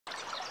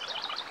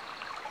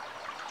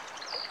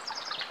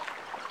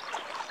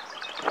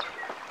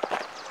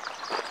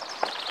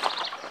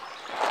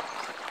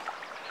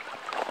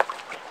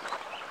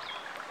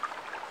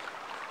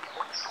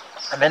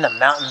I'm in the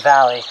mountain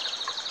valley,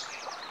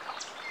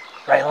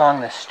 right along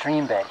this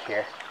stream bed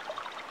here.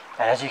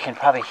 And as you can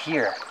probably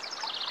hear,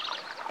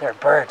 there are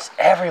birds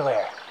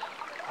everywhere,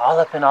 all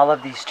up in all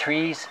of these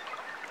trees.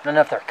 I don't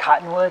know if they're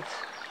cottonwoods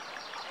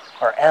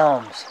or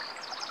elms,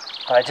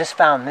 but I just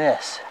found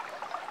this.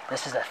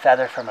 This is a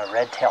feather from a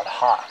red-tailed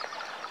hawk.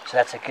 So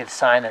that's a good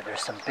sign that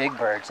there's some big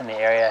birds in the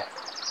area,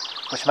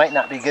 which might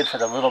not be good for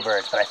the little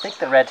birds, but I think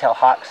the red-tailed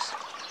hawks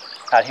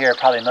out here are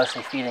probably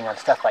mostly feeding on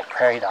stuff like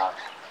prairie dogs.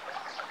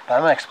 But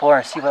I'm gonna explore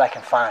and see what I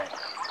can find.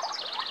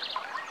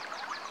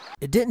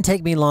 It didn't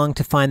take me long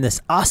to find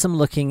this awesome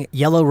looking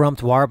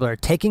yellow-rumped warbler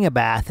taking a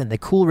bath in the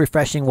cool,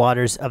 refreshing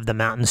waters of the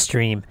mountain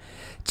stream.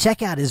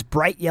 Check out his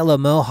bright yellow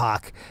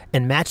mohawk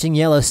and matching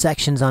yellow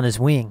sections on his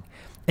wing.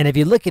 And if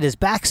you look at his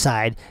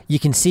backside, you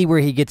can see where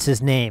he gets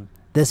his name.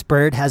 This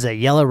bird has a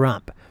yellow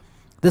rump.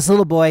 This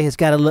little boy has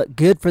got to look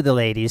good for the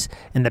ladies,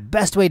 and the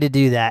best way to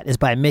do that is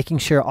by making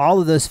sure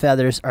all of those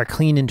feathers are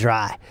clean and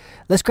dry.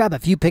 Let's grab a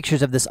few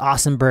pictures of this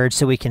awesome bird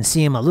so we can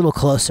see him a little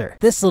closer.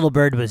 This little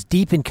bird was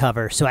deep in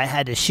cover, so I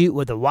had to shoot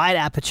with a wide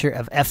aperture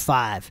of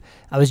f5.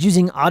 I was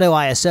using auto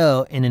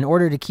ISO, and in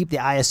order to keep the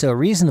ISO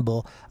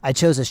reasonable, I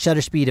chose a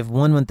shutter speed of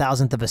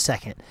 1/1000th of a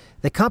second.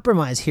 The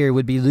compromise here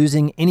would be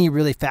losing any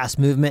really fast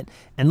movement,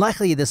 and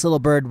luckily this little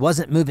bird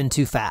wasn't moving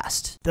too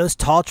fast. Those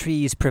tall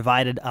trees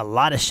provided a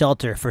lot of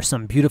shelter for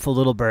some beautiful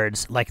little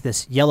birds like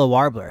this yellow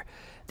warbler.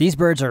 These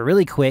birds are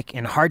really quick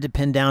and hard to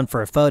pin down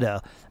for a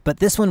photo, but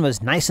this one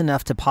was nice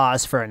enough to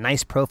pause for a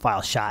nice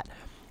profile shot.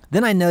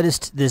 Then I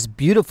noticed this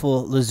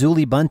beautiful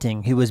lazuli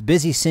bunting who was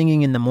busy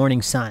singing in the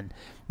morning sun.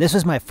 This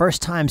was my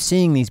first time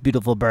seeing these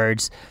beautiful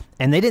birds,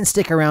 and they didn't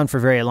stick around for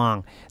very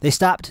long. They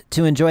stopped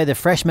to enjoy the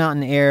fresh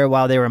mountain air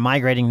while they were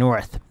migrating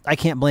north. I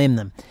can't blame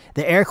them.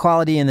 The air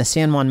quality in the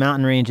San Juan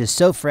mountain range is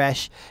so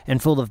fresh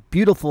and full of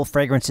beautiful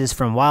fragrances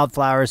from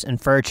wildflowers and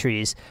fir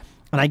trees.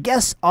 And I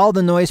guess all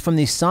the noise from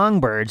these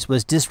songbirds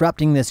was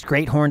disrupting this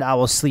great horned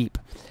owl's sleep.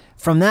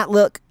 From that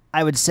look,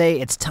 I would say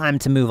it's time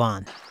to move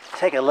on.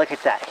 Take a look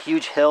at that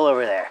huge hill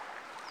over there.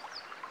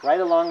 Right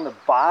along the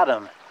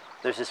bottom,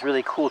 there's this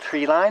really cool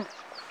tree line.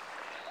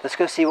 Let's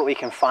go see what we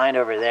can find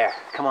over there.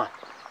 Come on.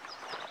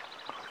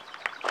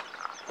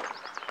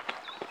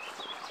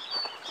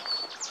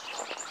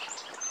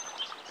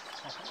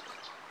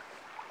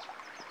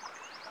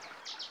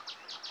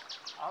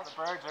 Oh, the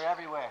birds are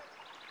everywhere.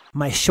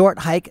 My short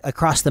hike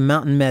across the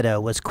mountain meadow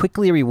was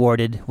quickly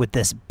rewarded with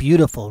this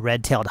beautiful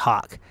red-tailed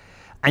hawk.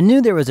 I knew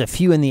there was a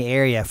few in the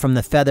area from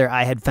the feather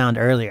I had found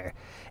earlier,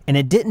 and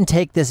it didn't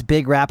take this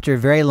big raptor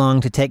very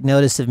long to take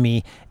notice of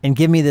me and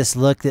give me this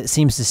look that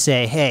seems to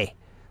say, "Hey,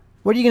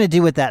 what are you going to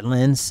do with that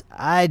lens?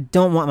 I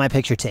don't want my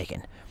picture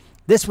taken."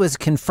 This was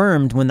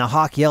confirmed when the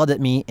hawk yelled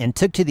at me and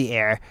took to the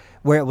air,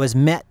 where it was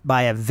met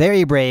by a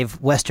very brave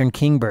western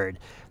kingbird.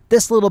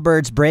 This little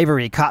bird's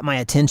bravery caught my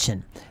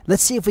attention.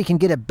 Let's see if we can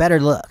get a better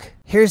look.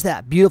 Here's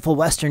that beautiful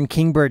western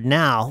kingbird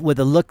now with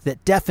a look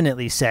that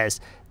definitely says,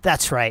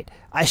 "That's right,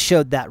 I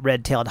showed that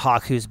red-tailed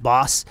hawk who's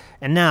boss,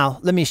 and now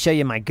let me show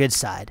you my good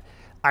side."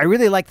 I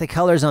really like the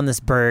colors on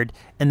this bird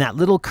and that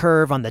little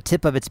curve on the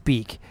tip of its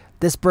beak.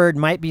 This bird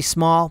might be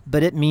small,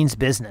 but it means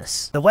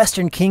business. The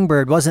western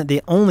kingbird wasn't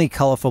the only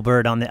colorful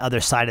bird on the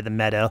other side of the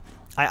meadow.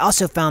 I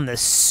also found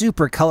this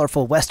super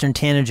colorful western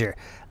tanager.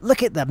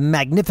 Look at the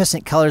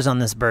magnificent colors on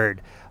this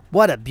bird.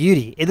 What a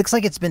beauty. It looks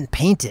like it's been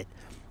painted.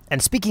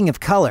 And speaking of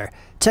color,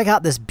 check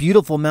out this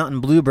beautiful mountain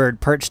bluebird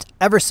perched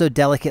ever so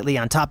delicately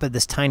on top of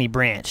this tiny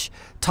branch.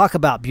 Talk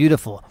about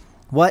beautiful.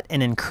 What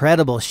an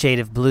incredible shade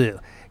of blue.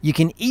 You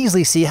can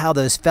easily see how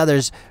those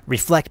feathers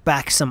reflect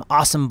back some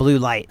awesome blue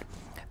light.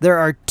 There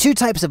are two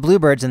types of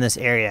bluebirds in this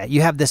area.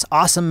 You have this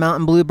awesome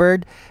mountain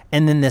bluebird,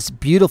 and then this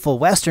beautiful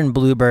western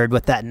bluebird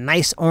with that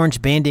nice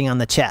orange banding on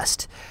the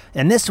chest.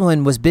 And this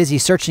one was busy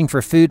searching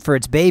for food for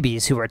its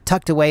babies who were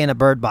tucked away in a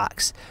bird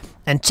box.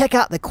 And check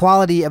out the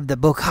quality of the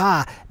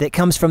bokeh that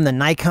comes from the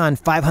Nikon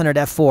 500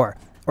 f4.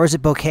 Or is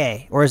it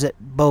bokeh? Or is it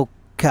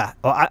bokeh?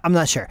 Oh, I'm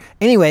not sure.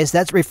 Anyways,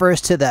 that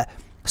refers to the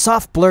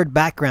soft blurred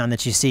background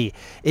that you see.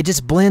 It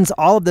just blends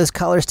all of those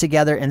colors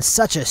together in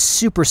such a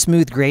super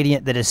smooth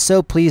gradient that is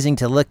so pleasing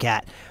to look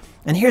at.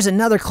 And here's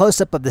another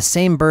close-up of the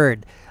same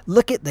bird.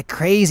 Look at the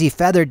crazy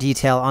feather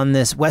detail on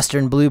this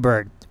western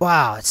bluebird.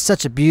 Wow, it's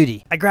such a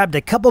beauty. I grabbed a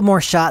couple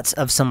more shots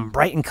of some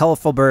bright and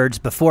colorful birds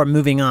before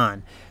moving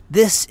on.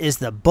 This is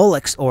the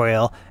Bullock's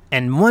Oriole,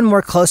 and one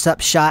more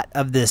close-up shot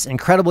of this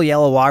incredible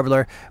yellow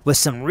warbler with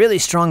some really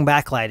strong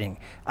backlighting.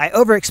 I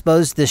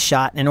overexposed this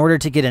shot in order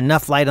to get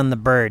enough light on the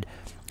bird.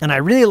 And I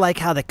really like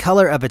how the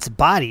color of its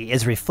body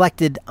is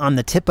reflected on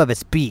the tip of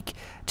its beak.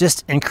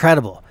 Just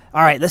incredible.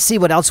 All right, let's see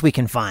what else we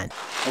can find.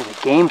 There's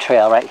a game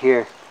trail right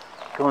here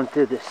going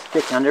through this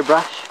thick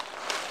underbrush.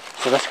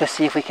 So let's go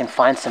see if we can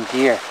find some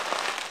deer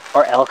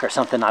or elk or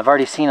something. I've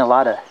already seen a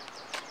lot of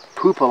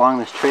poop along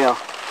this trail.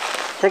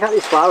 Check out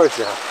these flowers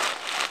though.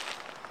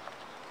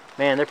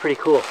 Man, they're pretty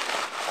cool.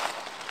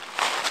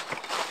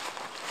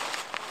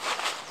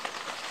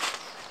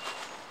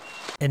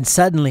 And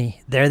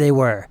suddenly, there they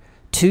were.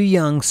 Two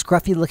young,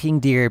 scruffy-looking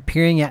deer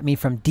peering at me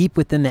from deep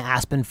within the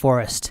aspen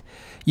forest.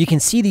 You can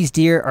see these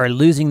deer are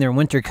losing their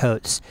winter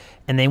coats,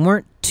 and they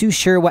weren't too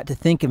sure what to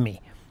think of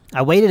me.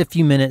 I waited a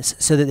few minutes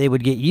so that they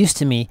would get used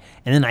to me,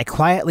 and then I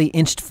quietly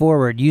inched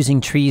forward using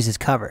trees as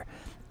cover.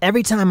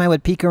 Every time I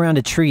would peek around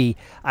a tree,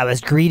 I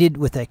was greeted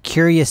with a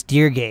curious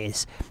deer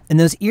gaze, and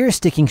those ears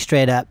sticking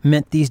straight up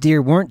meant these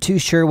deer weren't too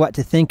sure what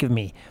to think of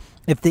me.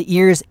 If the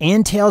ears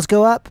and tails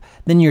go up,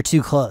 then you're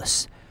too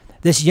close.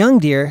 This young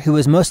deer, who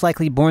was most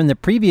likely born the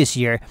previous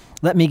year,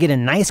 let me get a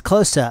nice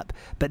close-up,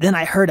 but then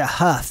I heard a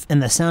huff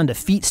and the sound of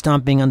feet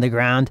stomping on the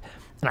ground,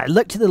 and I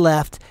looked to the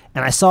left,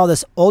 and I saw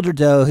this older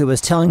doe who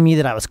was telling me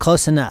that I was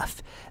close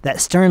enough. That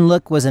stern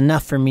look was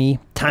enough for me.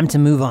 Time to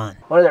move on.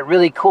 One of the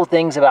really cool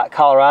things about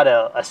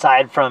Colorado,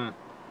 aside from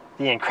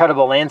the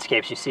incredible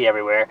landscapes you see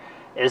everywhere,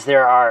 is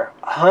there are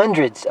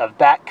hundreds of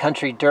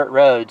backcountry dirt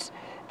roads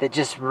that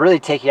just really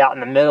take you out in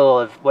the middle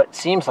of what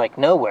seems like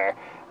nowhere.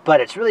 But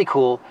it's really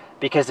cool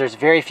because there's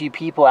very few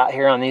people out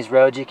here on these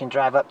roads. You can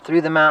drive up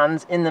through the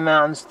mountains, in the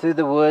mountains, through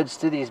the woods,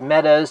 through these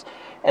meadows,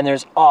 and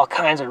there's all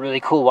kinds of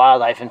really cool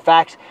wildlife. In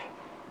fact,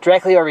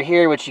 directly over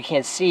here, which you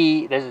can't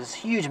see, there's this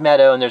huge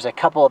meadow and there's a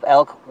couple of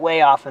elk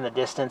way off in the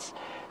distance.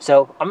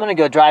 So I'm gonna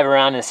go drive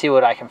around and see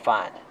what I can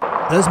find.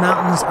 Those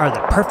mountains are the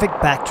perfect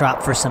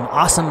backdrop for some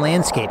awesome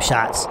landscape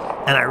shots,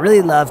 and I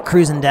really love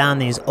cruising down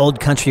these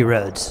old country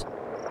roads.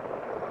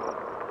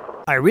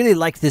 I really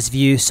liked this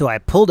view, so I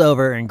pulled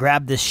over and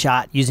grabbed this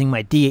shot using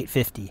my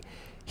D850.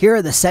 Here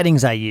are the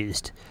settings I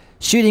used.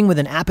 Shooting with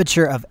an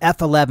aperture of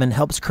f11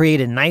 helps create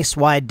a nice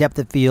wide depth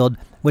of field,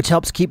 which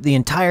helps keep the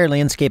entire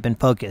landscape in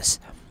focus.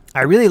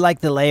 I really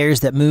like the layers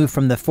that move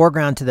from the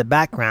foreground to the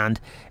background,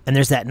 and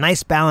there's that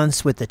nice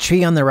balance with the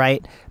tree on the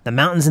right, the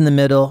mountains in the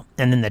middle,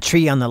 and then the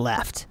tree on the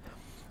left.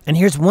 And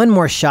here's one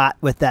more shot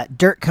with that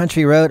dirt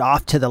country road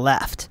off to the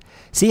left.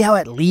 See how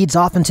it leads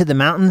off into the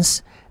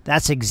mountains?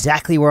 That's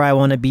exactly where I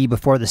want to be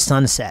before the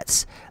sun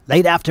sets.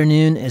 Late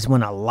afternoon is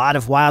when a lot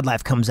of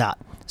wildlife comes out.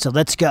 So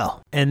let's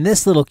go. And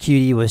this little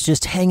cutie was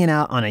just hanging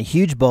out on a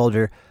huge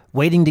boulder,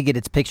 waiting to get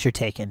its picture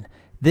taken.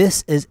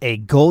 This is a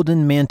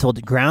golden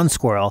mantled ground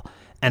squirrel,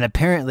 and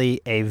apparently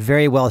a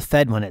very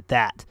well-fed one at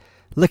that.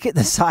 Look at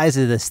the size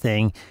of this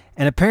thing,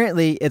 and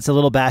apparently it's a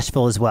little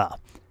bashful as well.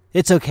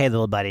 It's okay,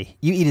 little buddy.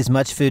 You eat as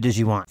much food as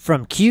you want.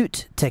 From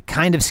cute to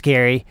kind of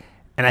scary,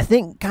 and I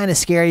think kind of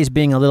scary is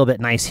being a little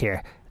bit nice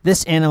here.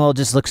 This animal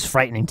just looks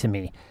frightening to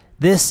me.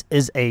 This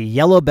is a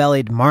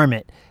yellow-bellied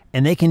marmot,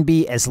 and they can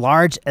be as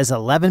large as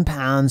 11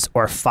 pounds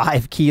or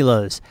 5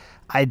 kilos.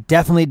 I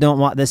definitely don't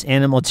want this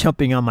animal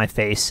jumping on my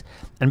face.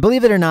 And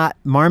believe it or not,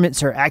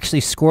 marmots are actually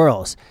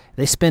squirrels.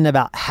 They spend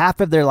about half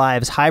of their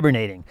lives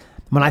hibernating.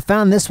 When I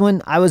found this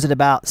one, I was at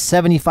about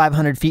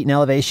 7,500 feet in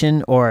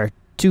elevation, or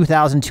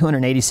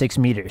 2,286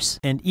 meters.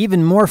 And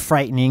even more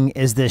frightening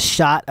is this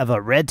shot of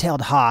a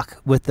red-tailed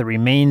hawk with the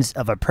remains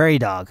of a prairie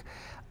dog.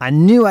 I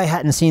knew I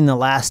hadn't seen the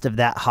last of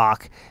that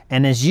hawk,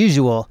 and as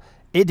usual,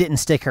 it didn't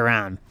stick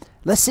around.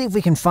 Let's see if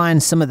we can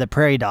find some of the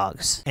prairie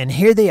dogs. And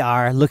here they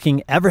are,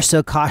 looking ever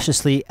so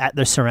cautiously at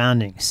their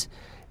surroundings.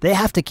 They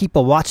have to keep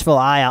a watchful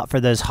eye out for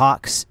those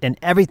hawks and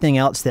everything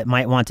else that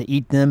might want to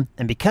eat them,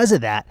 and because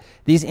of that,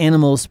 these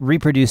animals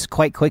reproduce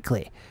quite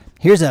quickly.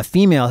 Here's a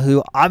female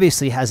who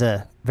obviously has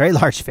a very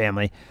large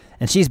family,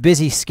 and she's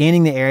busy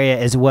scanning the area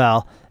as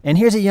well, and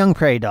here's a young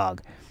prairie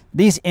dog.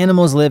 These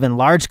animals live in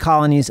large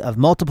colonies of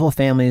multiple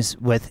families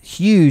with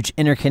huge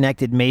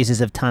interconnected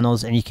mazes of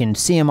tunnels, and you can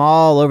see them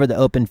all over the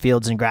open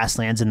fields and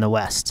grasslands in the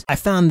west. I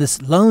found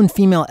this lone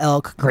female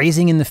elk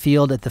grazing in the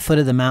field at the foot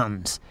of the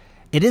mountains.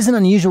 It isn't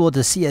unusual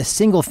to see a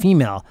single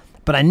female,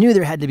 but I knew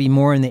there had to be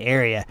more in the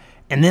area,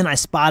 and then I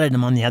spotted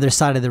them on the other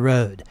side of the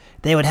road.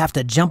 They would have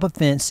to jump a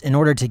fence in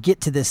order to get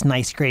to this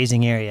nice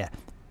grazing area.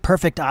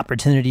 Perfect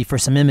opportunity for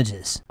some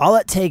images. All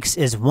it takes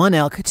is one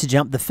elk to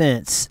jump the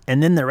fence,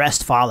 and then the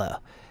rest follow.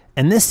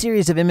 And this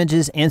series of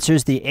images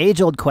answers the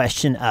age-old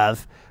question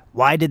of,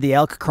 why did the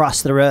elk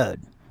cross the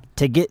road?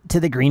 To get to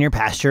the greener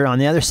pasture on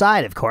the other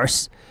side, of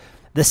course.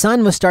 The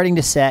sun was starting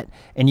to set,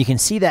 and you can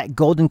see that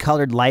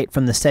golden-colored light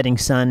from the setting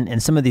sun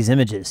in some of these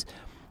images.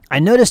 I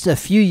noticed a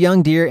few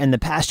young deer in the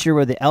pasture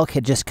where the elk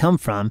had just come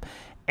from,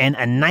 and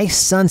a nice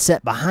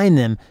sunset behind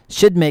them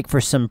should make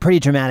for some pretty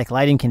dramatic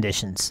lighting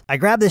conditions. I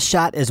grabbed this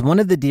shot as one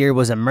of the deer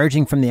was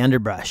emerging from the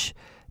underbrush.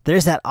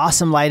 There's that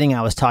awesome lighting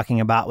I was talking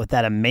about with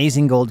that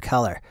amazing gold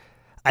color.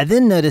 I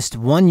then noticed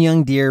one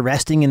young deer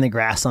resting in the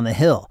grass on the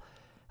hill.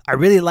 I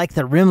really liked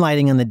the rim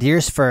lighting on the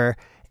deer's fur,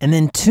 and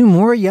then two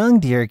more young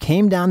deer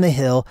came down the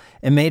hill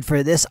and made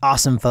for this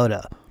awesome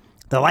photo.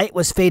 The light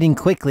was fading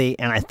quickly,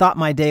 and I thought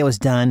my day was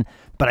done,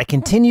 but I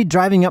continued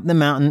driving up the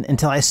mountain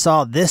until I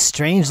saw this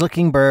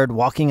strange-looking bird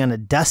walking on a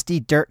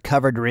dusty,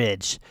 dirt-covered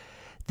ridge.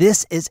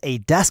 This is a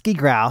dusky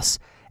grouse,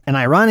 and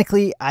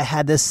ironically, I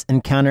had this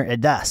encounter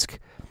at dusk.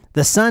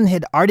 The sun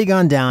had already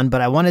gone down,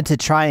 but I wanted to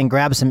try and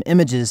grab some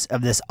images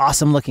of this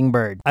awesome-looking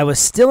bird. I was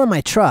still in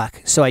my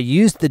truck, so I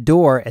used the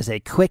door as a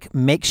quick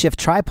makeshift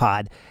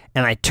tripod,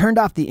 and I turned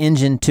off the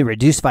engine to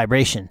reduce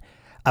vibration.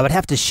 I would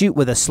have to shoot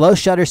with a slow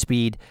shutter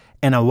speed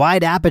and a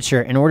wide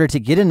aperture in order to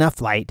get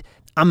enough light.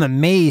 I'm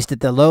amazed at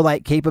the low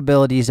light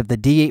capabilities of the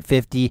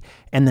D850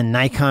 and the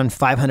Nikon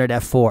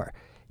 500f4.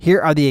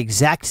 Here are the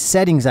exact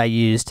settings I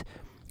used,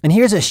 and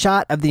here's a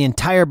shot of the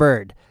entire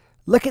bird.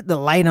 Look at the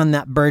light on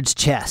that bird's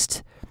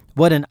chest.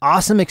 What an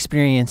awesome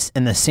experience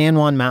in the San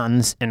Juan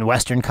Mountains in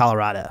western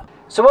Colorado.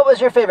 So what was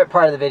your favorite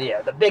part of the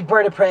video? The big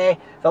bird of prey,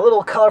 the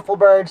little colorful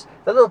birds,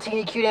 the little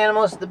teeny cute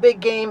animals, the big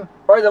game,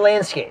 or the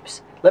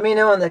landscapes? Let me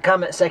know in the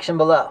comment section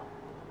below.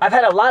 I've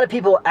had a lot of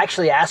people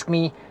actually ask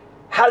me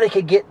how they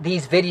could get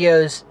these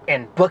videos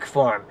in book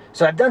form.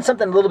 So I've done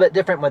something a little bit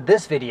different with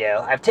this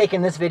video. I've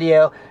taken this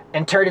video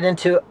and turned it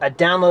into a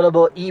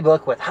downloadable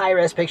ebook with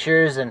high-res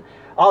pictures and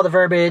all the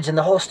verbiage and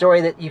the whole story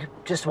that you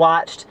just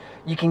watched.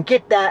 You can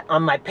get that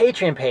on my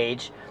Patreon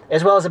page,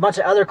 as well as a bunch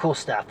of other cool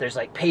stuff. There's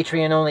like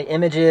Patreon-only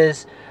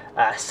images,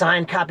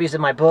 signed copies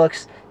of my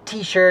books,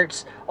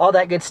 t-shirts, all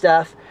that good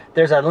stuff.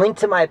 There's a link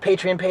to my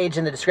Patreon page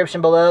in the description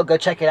below. Go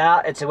check it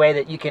out. It's a way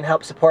that you can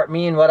help support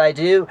me and what I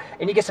do,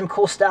 and you get some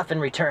cool stuff in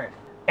return.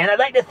 And I'd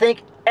like to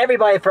thank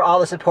everybody for all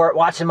the support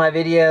watching my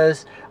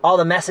videos, all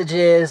the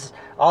messages,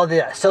 all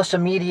the social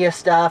media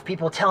stuff.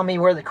 People tell me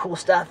where the cool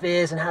stuff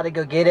is and how to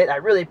go get it. I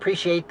really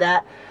appreciate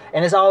that.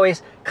 And as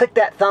always, click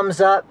that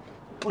thumbs up,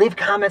 leave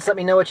comments, let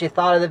me know what you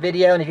thought of the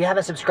video. And if you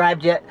haven't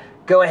subscribed yet,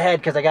 go ahead,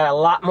 because I got a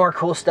lot more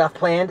cool stuff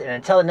planned. And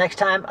until the next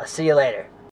time, I'll see you later.